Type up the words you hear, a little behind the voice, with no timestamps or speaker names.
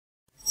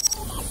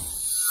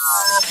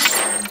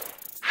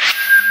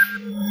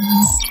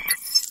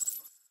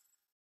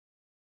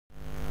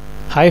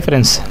Hi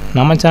friends,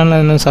 நம்ம சேனலை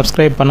இன்னும்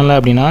சப்ஸ்கிரைப் பண்ணல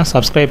அப்படினா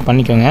சப்ஸ்கிரைப்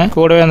பண்ணிக்கோங்க.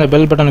 கூடவே அந்த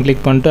பெல் பட்டனை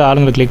கிளிக் பண்ணிட்டு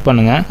ஆளுங்களை கிளிக்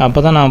பண்ணுங்க.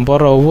 அப்பதான் நான்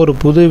போடுற ஒவ்வொரு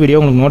புது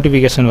வீடியோ உங்களுக்கு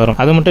நோட்டிஃபிகேஷன் வரும்.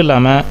 அது மட்டும்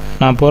இல்லாம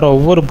நான் போடுற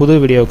ஒவ்வொரு புது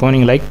வீடியோக்கும்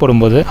நீங்க லைக்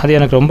போடும்போது அது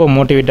எனக்கு ரொம்ப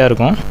மோட்டிவேட்டா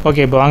இருக்கும்.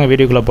 ஓகே, இப்போ வாங்க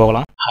வீடியோக்குள்ள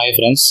போகலாம். Hi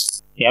friends,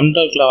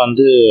 Mturkல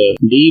வந்து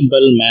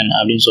Dbulman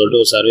அப்படின்னு சொல்லிட்டு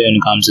ஒரு சர்வே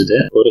ஒன்று காமிச்சது.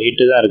 ஒரு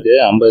ஹிட் தான் இருக்கு,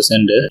 50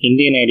 சென்ட்.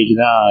 இந்தியன் ஐடிக்கு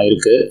தான்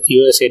இருக்கு,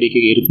 யூஎஸ்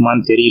ஐடிக்கு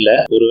இருக்குமான்னு தெரியல.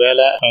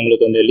 ஒருவேளை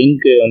உங்களுக்கு இந்த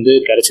லிங்க் வந்து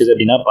கிடைச்சது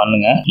அப்படின்னா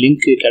பண்ணுங்க.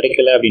 லிங்க்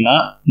கிடைக்கல அப்படின்னா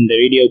இந்த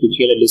வீடியோக்கு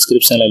கீழே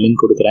டிஸ்கிரிப்ஷன்ல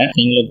லிங்க் கொடுக்குறேன்,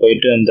 நீங்களும்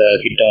போயிட்டு இந்த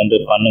ஹிட்டை வந்து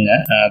பண்ணுங்க.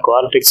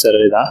 குவாலிட்டிக்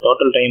சர்வே தான்.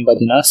 டோட்டல் டைம்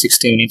பார்த்தீங்கன்னா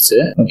 60 மினிட்ஸ்.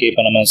 ஓகே,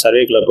 இப்போ நம்ம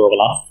சர்வேக்குள்ள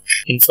போகலாம்.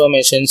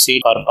 Information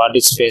seat for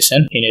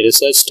participation in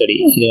research study.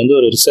 இது வந்து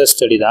ஒரு ரிசர்ச்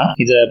ஸ்டடி தான்.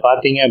 இதை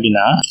பார்த்தீங்க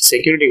அப்படின்னா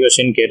செக்யூரிட்டி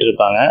கொஸ்டின்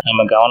கேட்டிருப்பாங்க,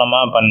 நம்ம கவனமா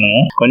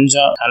பண்ணணும்.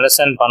 கொஞ்சம்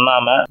அண்டர்ஸ்டாண்ட்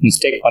பண்ணாம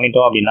மிஸ்டேக்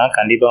பண்ணிட்டோம் அப்படின்னா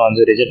கண்டிப்பா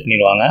வந்து ரிஜெக்ட்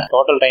பண்ணிடுவாங்க.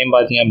 டோட்டல் டைம்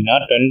பாத்தீங்க அப்படின்னா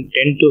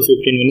 10 to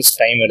 15 மினிட்ஸ்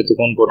டைம்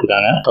எடுத்துக்கும்னு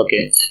போட்டிருக்காங்க. ஓகே,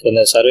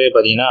 இந்த சர்வே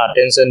பாத்தீங்கன்னா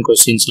அட்டென்ஷன்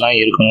கொஸ்டின்ஸ் எல்லாம்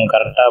இருக்கணும்,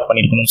 கரெக்டா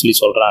பண்ணிருக்கணும்னு சொல்லி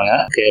சொல்றாங்க.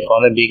 ஓகே, இப்போ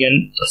வந்து பிகின்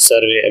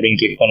சர்வே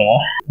அப்படின்னு கிளிக்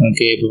பண்ணுவோம்.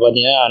 ஓகே, இப்போ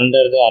பாத்தீங்கன்னா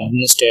under the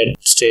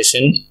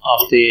administration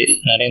of the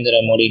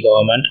Narendra Modi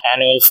government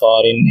annual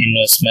foreign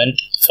investment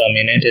from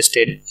United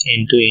States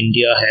into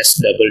India has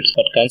doubled,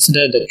 but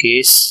consider the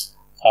case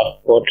of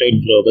Portrait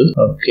Global.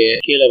 Okay,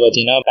 here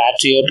pathina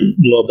Patriot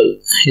Global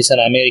is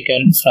an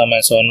American from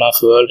as one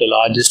of world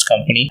largest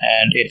company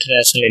and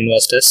international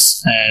investors,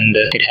 and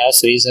it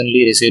has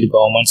recently received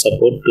government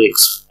support to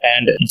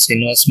expand its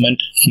investment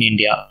in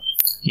India.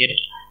 Yet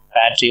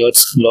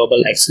Patriot's global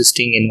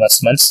existing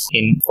investments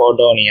in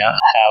Podonia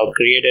have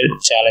created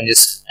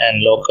challenges and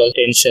local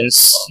tensions,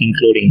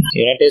 including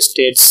United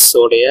States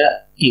உடைய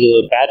இது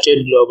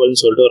Patriot குளோபல்னு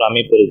சொல்லிட்டு ஒரு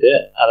அமைப்பு இருக்கு.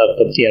 அதை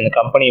பத்தி அந்த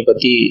கம்பெனியை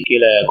பத்தி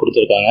கீழே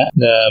கொடுத்துருக்காங்க.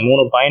 இந்த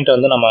 3 பாயிண்ட்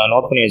வந்து நம்ம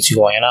நோட் பண்ணி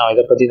வச்சுக்குவோம், ஏன்னா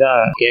இதை பத்தி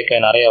தான் கேட்க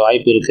நிறைய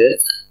வாய்ப்பு இருக்கு.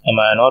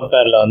 நம்ம நோட்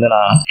பேட்ல வந்து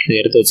நான் இதை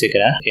எடுத்து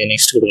வச்சுக்கிறேன்.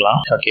 நெக்ஸ்ட்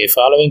கொடுக்கலாம். Okay,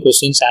 following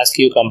questions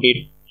ask you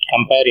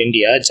compare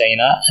India,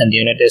 China and the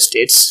United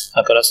States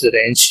across the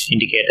range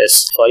indicators.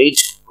 For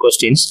each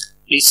questions,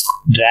 please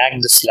drag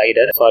the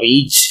slider for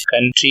each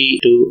country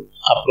to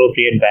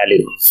appropriate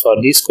value. For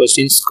these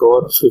questions,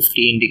 score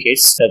 50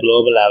 indicates the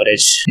global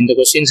average. இந்த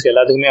கொஸ்டின்ஸ்க்கு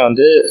எல்லாத்துக்குமே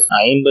வந்து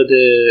 50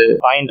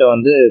 point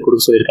வந்து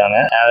கொடுக்க சொல்லியிருக்காங்க,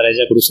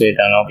 ஆவரேஜா கொடுக்க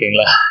சொல்லியிருக்காங்க.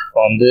 ஓகேங்களா,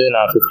 இப்போ வந்து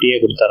நான் 50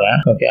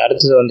 கொடுத்துறேன். ஓகே,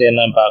 அடுத்தது வந்து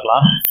என்னன்னு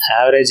பார்க்கலாம்.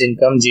 Average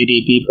income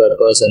GDP per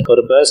person.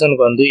 ஒரு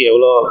பர்சனுக்கு வந்து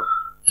எவ்வளோ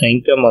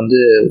இன்கம் வந்து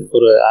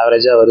ஒரு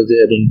ஆவரேஜா வருது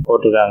அப்படின்னு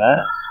போட்டிருக்காங்க.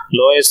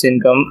 லோயஸ்ட்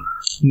இன்கம்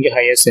இங்கே,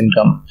 ஹையஸ்ட்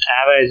இன்கம்.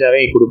 ஆவரேஜாவே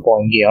கொடுப்போம்,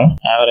 இங்கேயும்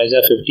ஆவரேஜா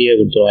 50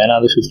 கொடுத்துருவோம், ஏன்னா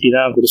அது 50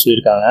 தான் கொடுத்து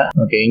சொல்லியிருக்காங்க.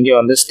 ஓகே, இங்கே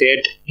வந்து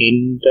ஸ்டேட்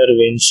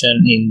இன்டர்வென்ஷன்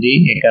இன் தி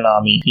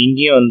எக்கனாமி,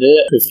 இங்கேயும் வந்து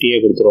 50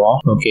 கொடுத்துருவோம்.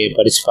 ஓகே,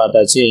 படிச்சு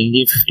பார்த்தாச்சு,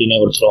 இங்கேயும்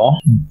 15 கொடுத்துருவோம்.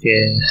 ஓகே,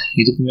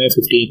 இதுக்குமே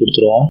 50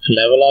 கொடுத்துருவோம்.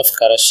 லெவல் ஆஃப்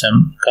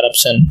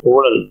கரப்ஷன்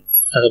ஊழல்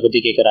அதை பத்தி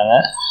கேட்கறாங்க,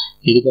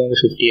 இதுக்கு வந்து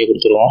 50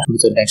 கொடுத்துருவோம்.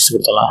 நெக்ஸ்ட்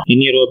கொடுத்துடலாம்.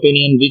 In your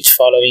opinion which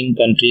following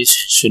countries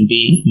should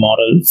be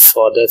model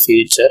for the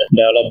future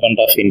development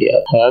of India.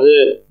 அதாவது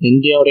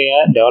இந்தியாவுடைய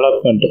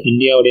டெவலப்மெண்ட்,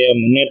 இந்தியாவுடைய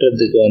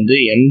முன்னேற்றத்துக்கு வந்து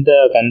எந்த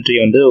கண்ட்ரி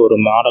வந்து ஒரு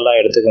மாடலா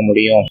எடுத்துக்க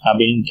முடியும்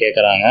அப்படின்னு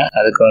கேட்கறாங்க.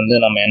 அதுக்கு வந்து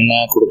நம்ம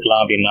என்ன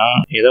கொடுக்கலாம் அப்படின்னா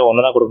ஏதோ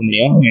ஒண்ணுதான் கொடுக்க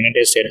முடியும்,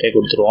 யுனைடெட் ஸ்டேட்டே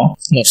கொடுத்துருவோம்.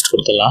 நெக்ஸ்ட்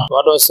கொடுத்துடலாம்.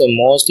 What was the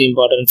most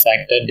important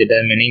factor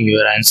determining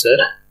your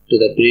answer to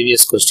the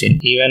previous question?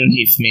 Even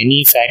if many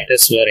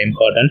factors were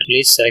important,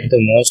 please select the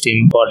most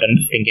important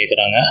அப்படின்னு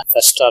கேட்குறாங்க.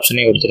 ஃபர்ஸ்ட்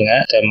ஆப்ஷனே கொடுத்துருங்க.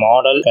 The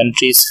model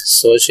countries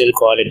social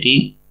quality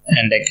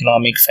and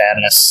economic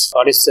fairness.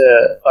 What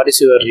is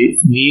your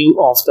view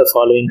of the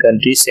following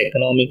countries'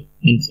 economic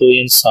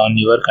influence on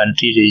your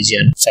country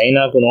region?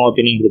 சைனாக்கு no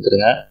opinion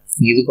கொடுத்துருங்க.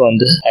 இதுக்கு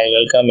வந்து I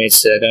welcome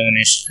it's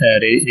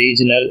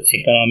regional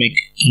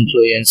economic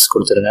influence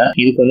கொடுத்துருங்க.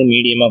 இதுக்கு வந்து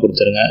மீடியமா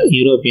கொடுத்துருங்க.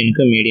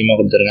 யூரோப்பியனுக்கு மீடியமா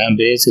கொடுத்துருங்க.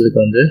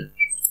 பிரேசிலுக்கு வந்து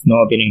நோ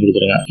ஒப்பீனியன்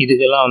கொடுத்துருங்க.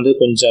 இதுக்கெல்லாம் வந்து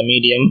கொஞ்சம்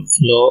மீடியம்,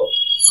 லோ,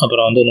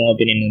 அப்புறம் வந்து நோ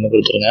ஒப்பீனியன் வந்து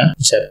கொடுத்துருங்க.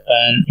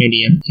 ஜப்பான்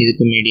மீடியம்,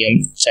 இதுக்கு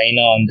மீடியம்.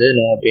 சைனா வந்து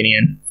நோ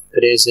ஒப்பீனியன்.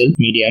 Brazil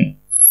medium.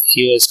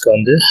 யூஎஸ்க்கு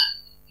வந்து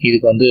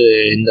இதுக்கு வந்து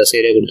இந்த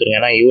சைடே கொடுத்துருங்க,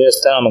 ஏன்னா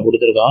யூஎஸ் தான் நம்ம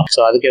கொடுத்துருக்கோம். ஸோ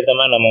அதுக்கேற்ற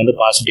மாதிரி நம்ம வந்து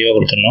பாசிட்டிவா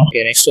கொடுத்துடணும்.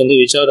 ஓகே, நெக்ஸ்ட் வந்து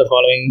which are the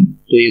following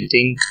to you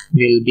think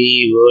will be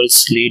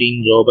world's leading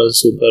global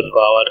super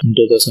power இன்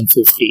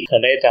 2050?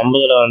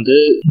 2050 வந்து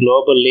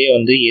குளோபல்லே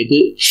வந்து எது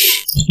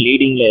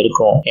லீடிங்ல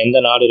இருக்கும், எந்த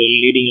நாடு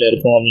லீடிங்ல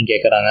இருக்கும் அப்படின்னு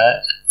கேட்கறாங்க.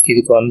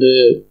 இதுக்கு வந்து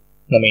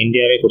நம்ம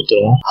இந்தியாவே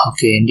கொடுத்துருவோம்.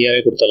 ஓகே, இந்தியாவே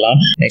கொடுத்துடலாம்.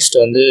 நெக்ஸ்ட்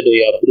வந்து do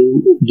you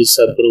approve,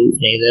 disapprove,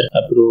 neither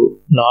approve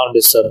nor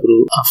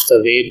disapprove of the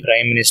way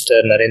Prime Minister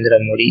Narendra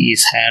Modi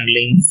is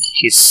handling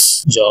his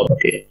job.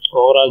 Okay,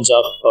 overall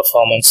job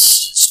performance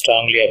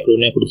strongly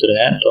அப்ரூவ்னே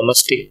கொடுத்துருங்க.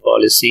 டொமஸ்டிக்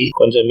பாலிசி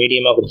கொஞ்சம்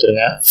மீடியமா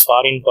கொடுத்துருங்க.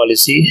 ஃபாரின்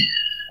பாலிசி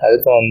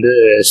அதுக்கும் வந்து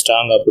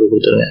ஸ்ட்ராங் அப்ரூவ்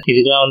கொடுத்துருங்க.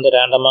 இதுக்கெல்லாம் வந்து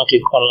ரேண்டமா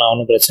கிளிக் பண்ணலாம்,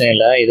 ஒன்றும் பிரச்சனை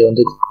இல்லை. இது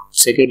வந்து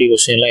செக்யூரிட்டி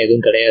கொஸ்டின்லாம்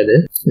எதுவும் கிடையாது.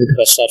 இதுக்கு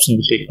ஃபர்ஸ்ட் ஆப்ஷன்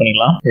கிளிக்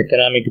பண்ணிக்கலாம்.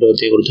 எக்கனாமிக்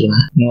க்ரோத்தே கொடுத்துருங்க.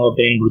 நோ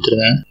ஒப்பீனியன்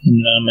கொடுத்துருங்க.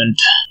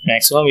 என்விரான்மெண்ட்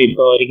மேக்ஸிமம்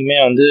இப்போ வரைக்குமே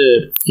வந்து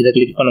இதை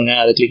கிளிக் பண்ணுங்க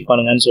அதை கிளிக்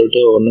பண்ணுங்கன்னு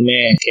சொல்லிட்டு ஒன்றுமே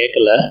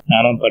கேட்கல,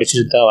 நானும்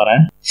படிச்சுட்டு தான்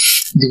வரேன்.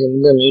 இதுக்கு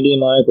வந்து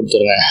மீடியமாகவே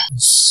கொடுத்துருங்க.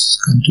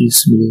 countries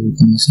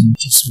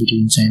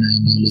between China and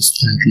India list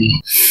likely.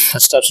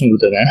 First option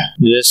கொடுத்துருங்க,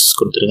 யூஎஸ்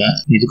கொடுத்துருங்க.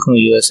 இதுக்கும்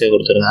யூஎஸ்ஏ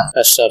கொடுத்துருங்க.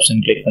 ஃபர்ஸ்ட்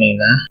ஆப்ஷன் கிளிக்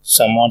பண்ணிடுங்க.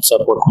 சம்வாட்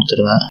சப்போர்ட்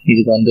கொடுத்துருங்க.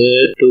 இதுக்கு வந்து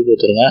 2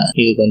 கொடுத்துருங்க.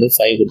 இதுக்கு வந்து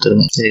 5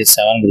 கொடுத்துருங்க. இதுக்கு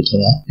 7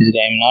 கொடுத்துருங்க.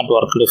 இதுக்கு I'm not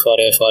worked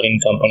for A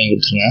foreign company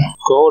கொடுத்துருங்க.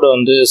 கோடு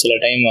வந்து சில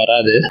டைம்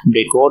வராது.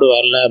 இப்படி கோடு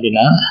வரல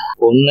அப்படின்னா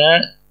ஒன்று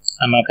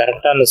நம்ம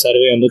கரெக்டாக அந்த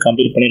சர்வே வந்து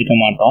கம்ப்ளீட் பண்ணியிருக்க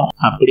மாட்டோம்.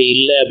 அப்படி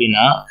இல்லை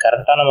அப்படின்னா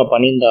கரெக்டாக நம்ம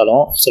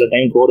பண்ணியிருந்தாலும் சில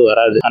டைம் கோடு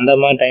வராது. அந்த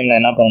மாதிரி டைமில்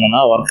என்ன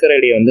பண்ணணும்னா ஒர்க்கர்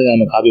ஐடியை வந்து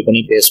நம்ம காப்பி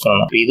பண்ணி பேஸ்ட்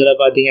பண்ணணும். இதில்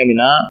பார்த்தீங்க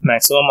அப்படின்னா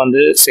மேக்ஸிமம்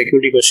வந்து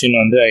செக்யூரிட்டி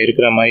கொஸ்டின் வந்து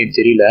இருக்கிற மாதிரி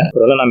தெரியல.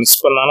 ஒருவேளை நான்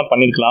மிஸ் பண்ணாலும்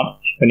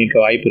பண்ணிருக்க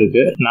வாய்ப்பு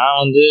இருக்கு. நான்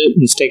வந்து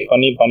மிஸ்டேக்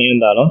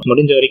பண்ணியிருந்தாலும்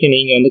முடிஞ்ச வரைக்கும்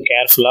நீங்கள் வந்து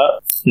கேர்ஃபுல்லாக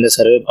இந்த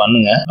சர்வே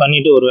பண்ணுங்க.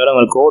 பண்ணிட்டு ஒருவேளை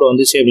உங்களுக்கு கோடு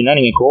வந்துச்சு அப்படின்னா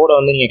நீங்க கோடை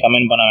வந்து நீங்க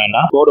கமெண்ட் பண்ண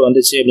வேண்டாம். கோடு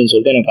வந்துச்சு அப்படின்னு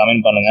சொல்லிட்டு எனக்கு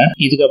கமெண்ட் பண்ணுங்க.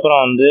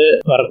 இதுக்கப்புறம் வந்து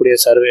வரக்கூடிய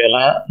சர்வே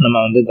எல்லாம் நம்ம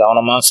வந்து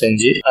கவனமா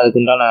செஞ்சு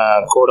அதுக்குண்டான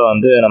கோடை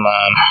வந்து நம்ம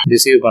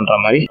ரிசீவ் பண்ற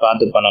மாதிரி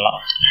பார்த்து பண்ணலாம்.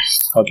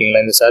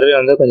 ஓகேங்களா? இந்த சர்வே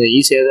வந்து கொஞ்சம்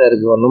ஈஸியாக தான்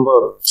இருக்கு.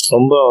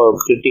 ரொம்ப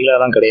கிரிட்டிக்கலா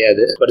தான்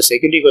கிடையாது. பட்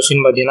செக்யூரிட்டி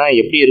கொஸ்டின் பார்த்தீங்கன்னா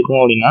எப்படி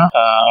இருக்கும் அப்படின்னா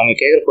அவங்க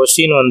கேட்குற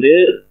கொஸ்டின் வந்து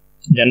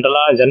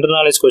ஜென்ரல்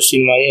நாலேஜ்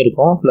கொஸ்டின் மாதிரியும்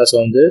இருக்கும். பிளஸ்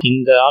வந்து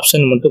இந்த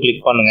ஆப்ஷன் மட்டும்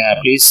கிளிக் பண்ணுங்க,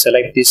 ப்ளீஸ்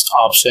செலக்ட் திஸ்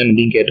ஆப்ஷன்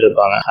அப்படின்னு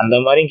கேட்டிருப்பாங்க. அந்த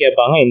மாதிரியும்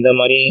கேட்பாங்க. இந்த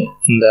மாதிரி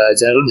இந்த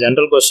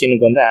ஜென்ரல்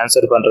கொஸ்டினுக்கு வந்து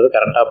ஆன்சர் பண்றது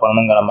கரெக்டா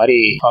பண்ணணுங்கிற மாதிரி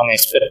அவங்க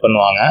எக்ஸ்பெக்ட்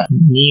பண்ணுவாங்க.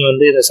 நீ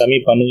வந்து இதை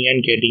சப்மிட்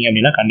பண்ணுவீங்கன்னு கேட்டீங்க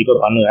அப்படின்னா கண்டிப்பா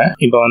பண்ணுவேன்.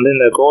 இப்போ வந்து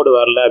இந்த கோடு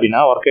வரல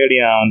அப்படின்னா ஒர்க் ஐடி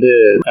நான் வந்து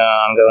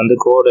அங்க வந்து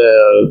கோடு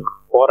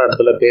போற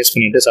இடத்துல பேஸ்ட்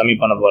பண்ணிட்டு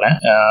சப்மிட் பண்ண போறேன்.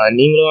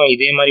 நீங்களும்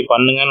இதே மாதிரி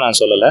பண்ணுங்கன்னு நான்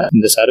சொல்லல.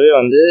 இந்த சர்வே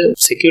வந்து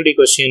செக்யூரிட்டி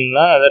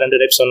கொஸ்டின்னா அதை 2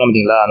 டைப் சொன்னோம்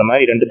அப்படிங்களா, அந்த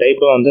மாதிரி 2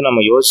 டைப்பை வந்து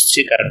நம்ம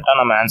யோசிச்சு கரெக்டா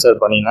நம்ம ஆன்சர்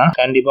பண்ணினா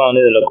கண்டிப்பா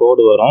வந்து இதுல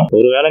கோடு வரும்.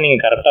 ஒருவேளை நீங்க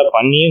கரெக்டா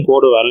பண்ணியும்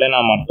கோடு வரலன்னா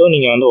மட்டும்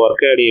நீங்க வந்து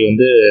ஒர்க் ஐடி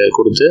வந்து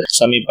கொடுத்து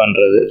சப்மிட்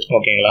பண்றது.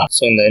 ஓகேங்களா?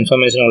 ஸோ இந்த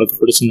இன்ஃபர்மேஷன் உங்களுக்கு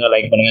பிடிச்சிருந்தா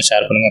லைக் பண்ணுங்க,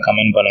 ஷேர் பண்ணுங்க,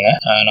 கமெண்ட் பண்ணுங்க.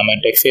 நம்ம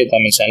டெக் ஃபேர்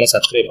தமிழ் சேனலை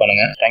சப்ஸ்கிரைப்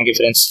பண்ணுங்க. Thank you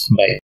friends.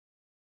 பை.